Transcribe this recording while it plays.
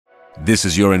This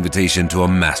is your invitation to a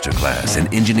masterclass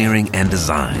in engineering and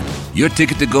design. Your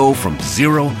ticket to go from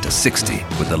 0 to 60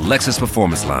 with the Lexus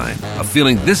Performance Line. A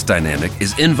feeling this dynamic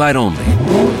is invite only.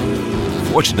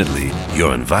 Fortunately,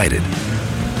 you're invited.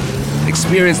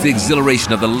 Experience the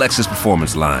exhilaration of the Lexus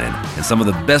Performance Line and some of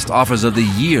the best offers of the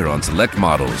year on select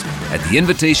models at the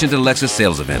Invitation to Lexus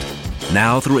sales event,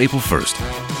 now through April 1st.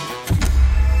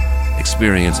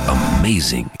 Experience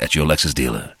amazing at your Lexus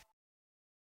dealer.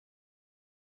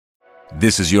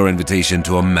 This is your invitation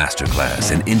to a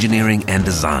masterclass in engineering and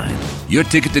design. Your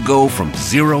ticket to go from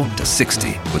 0 to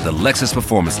 60 with the Lexus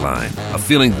Performance Line. A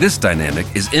feeling this dynamic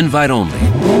is invite only.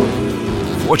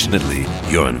 Fortunately,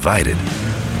 you're invited.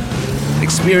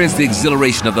 Experience the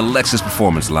exhilaration of the Lexus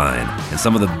Performance Line and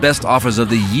some of the best offers of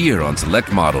the year on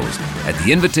select models at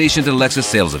the Invitation to Lexus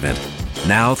sales event,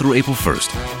 now through April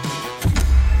 1st.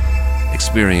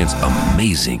 Experience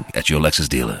amazing at your Lexus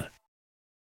dealer.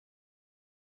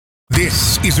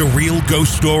 This is a Real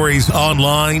Ghost Stories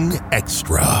Online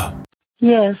Extra.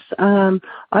 Yes, I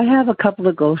have a couple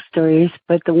of ghost stories,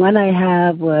 but the one I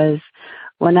have was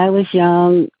when I was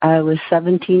young. I was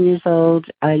 17 years old.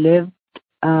 I lived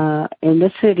in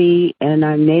the city, and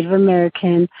I'm Native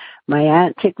American. My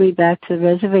aunt took me back to the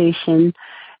reservation.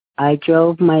 I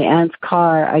drove my aunt's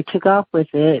car. I took off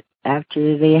with it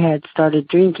after they had started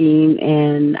drinking,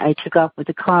 and I took off with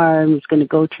the car and was going to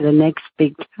go to the next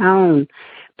big town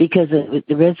because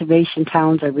the reservation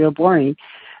towns are real boring.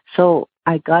 So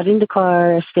I got in the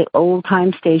car,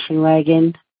 old-time station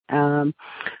wagon,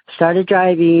 started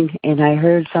driving, and I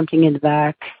heard something in the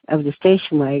back of the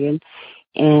station wagon,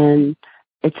 and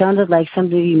it sounded like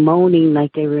somebody moaning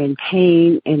like they were in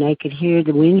pain, and I could hear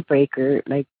the windbreaker,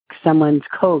 like someone's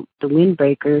coat, the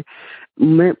windbreaker,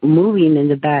 moving in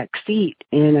the back seat.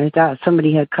 And I thought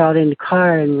somebody had crawled in the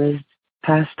car and was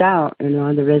passed out,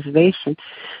 on the reservation.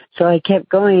 So I kept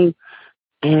going,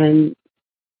 and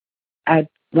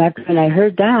when I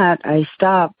heard that, I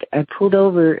stopped. I pulled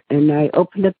over, and I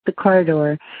opened up the car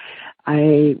door.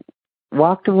 I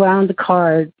walked around the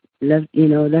car, left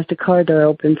the car door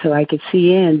open so I could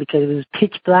see in because it was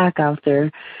pitch black out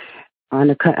there on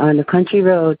a country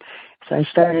road. So I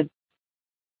started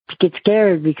to get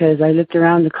scared because I looked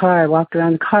around the car, walked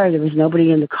around the car. There was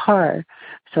nobody in the car.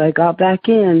 So I got back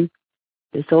in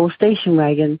this old station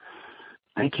wagon.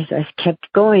 I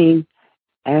kept going,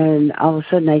 and all of a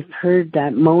sudden I heard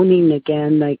that moaning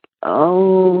again, like,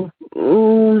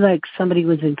 like somebody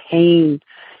was in pain,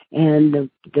 and the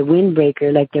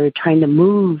windbreaker, like they were trying to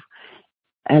move.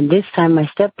 And this time I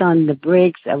stepped on the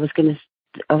brakes. I was gonna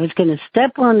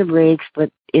step on the brakes,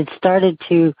 but it started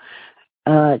to.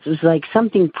 It was like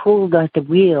something pulled at the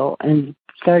wheel and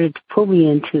started to pull me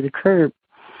into the curb.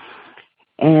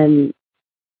 And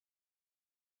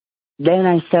then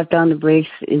I stepped on the brakes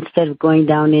instead of going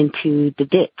down into the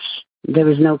ditch. There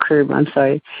was no curb, I'm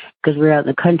sorry, because we're out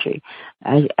in the country.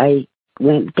 I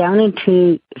went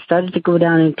started to go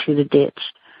down into the ditch.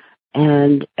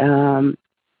 And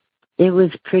it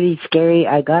was pretty scary.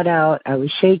 I got out. I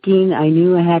was shaking. I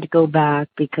knew I had to go back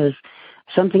because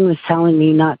something was telling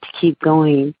me not to keep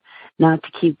going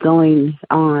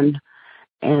on.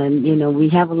 And, we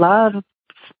have a lot of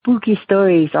spooky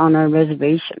stories on our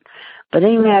reservation. But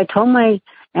anyway, I told my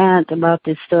aunt about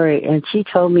this story, and she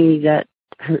told me that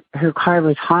her car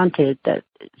was haunted, that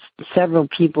several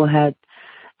people had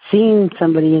seen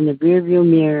somebody in the rearview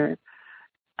mirror,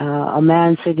 a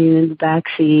man sitting in the back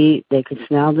seat. They could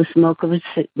smell the smoke of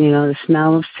the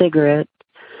smell of cigarette.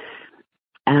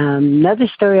 Another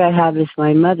story I have is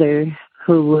my mother,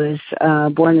 who was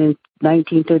born in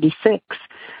 1936.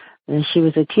 And she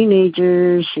was a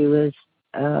teenager. She was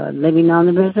living on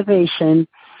the reservation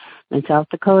in South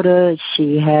Dakota.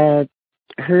 She had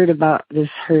heard about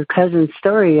her cousin's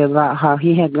story about how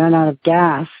he had run out of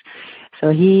gas.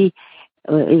 So they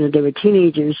were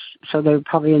teenagers, so they were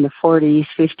probably in the 40s,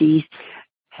 50s,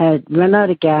 had run out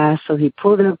of gas. So he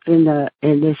pulled up in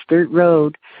this dirt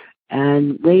road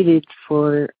and waited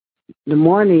for the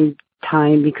morning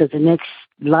time because the next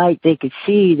light they could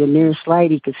see, the nearest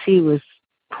light he could see was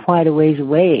quite a ways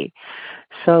away.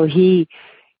 So he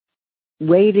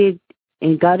waited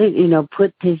and got it,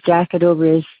 put his jacket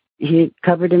over he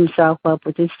covered himself up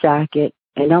with his jacket,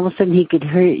 and all of a sudden he could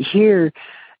hear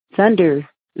thunder,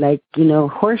 like,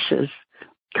 horses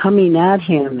coming at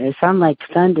him. It sounded like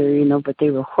thunder, but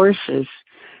they were horses.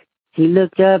 He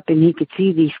looked up and he could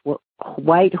see these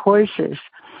white horses,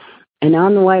 and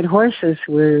on the white horses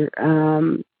were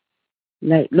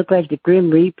looked like the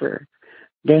Grim Reaper.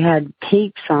 They had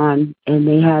capes on, and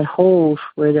they had holes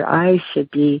where their eyes should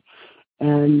be,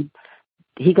 and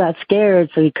he got scared,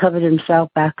 so he covered himself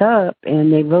back up,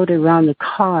 and they rode around the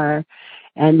car,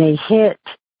 and they hit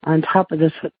on top of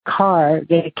this car.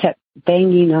 They kept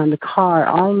banging on the car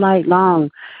all night long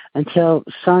until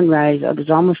sunrise. It was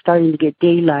almost starting to get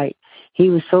daylight. He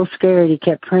was so scared, he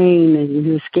kept praying, and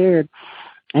he was scared,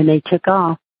 and they took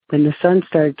off when the sun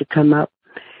started to come up.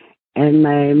 And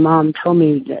my mom told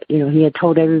me that, he had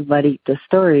told everybody the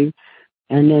story,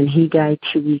 and then he died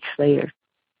 2 weeks later.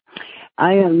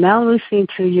 I am now listening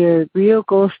to your Real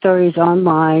Ghost Stories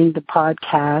Online, the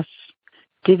podcast,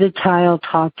 Did a Child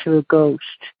Talk to a Ghost?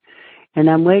 And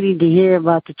I'm waiting to hear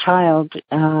about the child.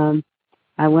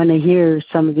 I want to hear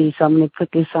some of these. I'm going to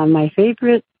put this on my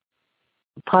favorite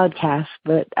podcast,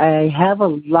 but I have a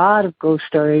lot of ghost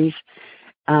stories.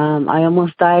 I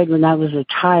almost died when I was a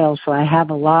child, so I have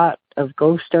a lot of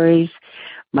ghost stories.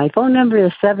 My phone number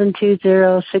is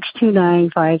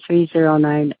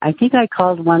 720-629-5309. I think I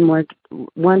called one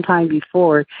time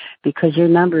before because your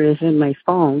number is in my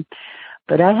phone.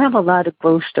 But I have a lot of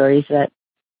ghost stories that,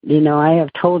 I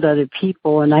have told other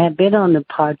people, and I have been on the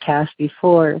podcast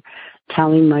before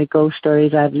telling my ghost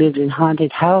stories. I've lived in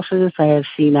haunted houses. I have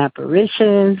seen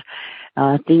apparitions,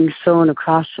 things thrown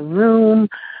across the room.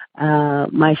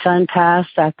 My son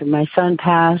passed. After my son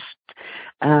passed,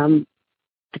 the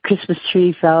Christmas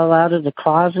tree fell out of the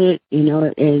closet,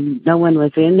 and no one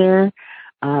was in there.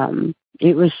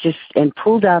 It was just, and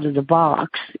pulled out of the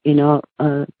box, a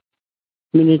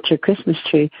miniature Christmas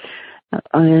tree.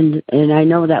 And I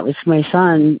know that was my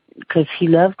son because he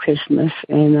loved Christmas,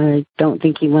 and I don't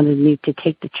think he wanted me to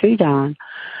take the tree down.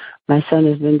 My son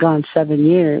has been gone 7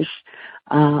 years.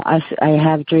 I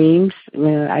have dreams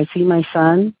where I see my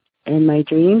son in my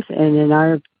dreams, and in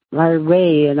our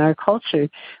way, in our culture,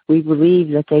 we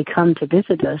believe that they come to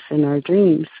visit us in our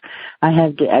dreams. I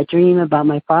had a dream about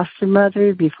my foster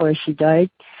mother before she died.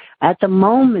 At the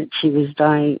moment she was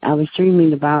dying, I was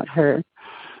dreaming about her.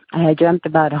 I had dreamt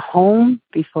about a home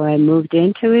before I moved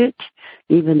into it,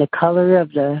 even the color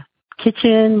of the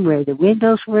kitchen, where the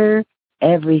windows were,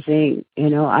 everything.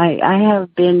 I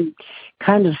have been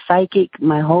kind of psychic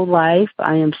my whole life.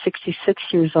 I am 66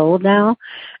 years old now.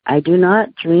 I do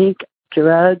not drink,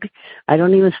 drug. I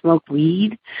don't even smoke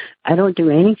weed. I don't do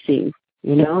anything,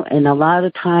 and a lot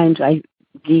of times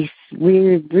these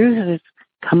weird bruises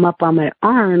come up on my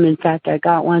arm. In fact, I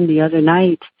got one the other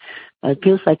night. It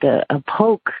feels like a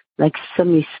poke, like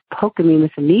somebody's poking me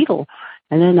with a needle.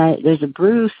 And then there's a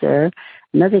bruise there.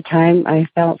 Another time I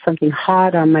felt something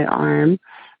hot on my arm,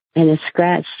 and a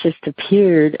scratch just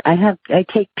appeared. I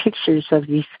take pictures of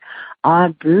these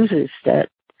odd bruises that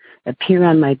appear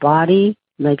on my body,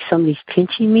 like somebody's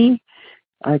pinching me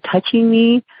or touching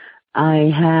me.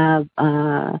 I have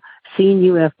seen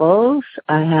UFOs.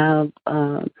 I have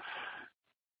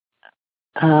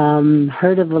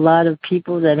heard of a lot of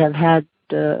people that have had,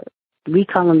 we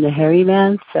call them the hairy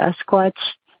man, Sasquatch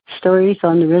stories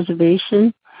on the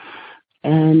reservation.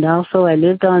 And also I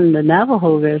lived on the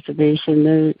Navajo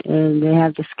reservation, and they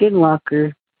have the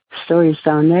skinwalker stories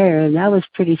down there, and that was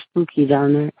pretty spooky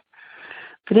down there.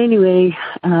 But anyway,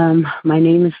 my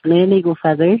name is Lynn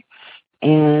Eaglefeather,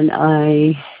 and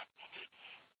I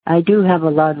do have a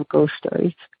lot of ghost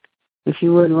stories. If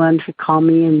you would want to call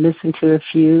me and listen to a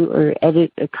few or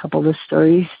edit a couple of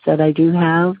stories that I do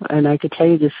have, and I could tell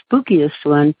you the spookiest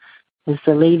one is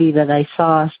the lady that I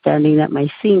saw standing at my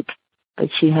sink, but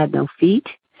she had no feet.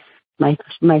 My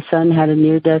son had a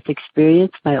near-death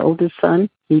experience. My oldest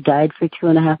son, he died for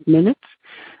 2.5 minutes.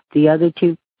 The other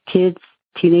two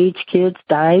teenage kids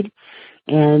died,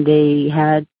 and he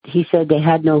said they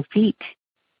had no feet.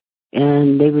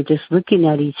 And they were just looking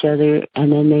at each other,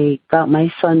 and then they got my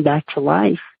son back to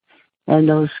life. And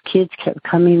those kids kept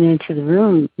coming into the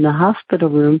room, in the hospital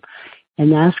room,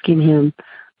 and asking him,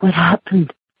 "What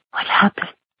happened? What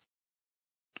happened?"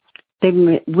 They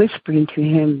were whispering to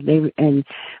him,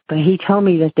 but he told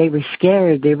me that they were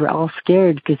scared. They were all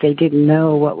scared because they didn't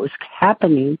know what was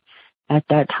happening at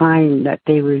that time that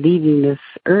they were leaving this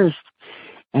earth.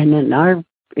 And in our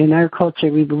culture,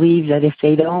 we believe that if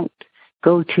they don't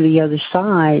go to the other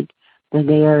side, then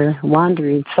they are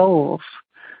wandering souls.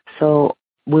 So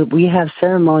we have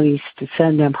ceremonies to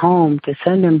send them home, to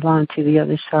send them on to the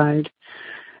other side.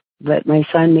 But my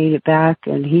son made it back,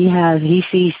 and he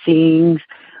sees things.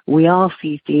 We all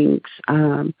see things.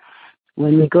 When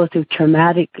we go through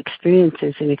traumatic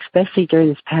experiences, and especially during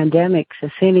this pandemic,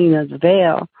 the thinning of the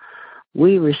veil,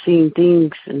 we were seeing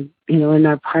things, in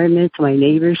our apartments. My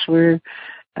neighbors were.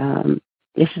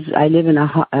 I live in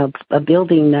a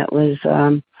building that was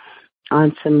on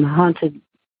some haunted,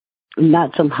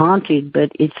 not some haunted,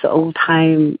 but it's old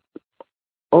time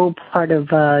old part of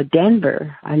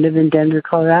Denver. I live in Denver,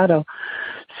 Colorado.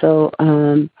 So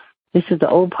this is the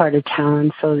old part of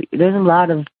town. So there's a lot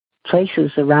of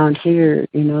places around here,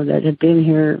 you know, that have been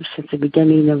here since the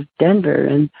beginning of Denver,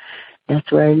 and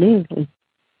that's where I live.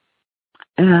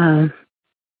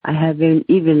 I have been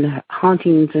even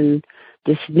hauntings in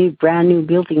this brand new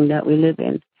building that we live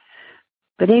in.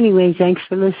 But anyway, thanks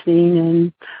for listening,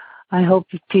 and I hope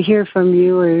to hear from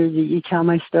you or you tell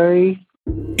my story.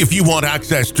 If you want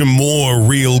access to more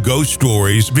Real Ghost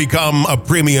Stories, become a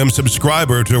premium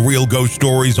subscriber to Real Ghost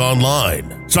Stories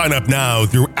Online. Sign up now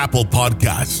through Apple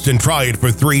Podcasts and try it for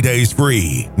 3 days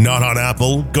free. Not on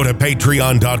Apple? Go to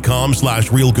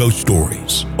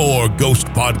patreon.com/realghoststories or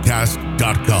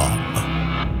ghostpodcast.com.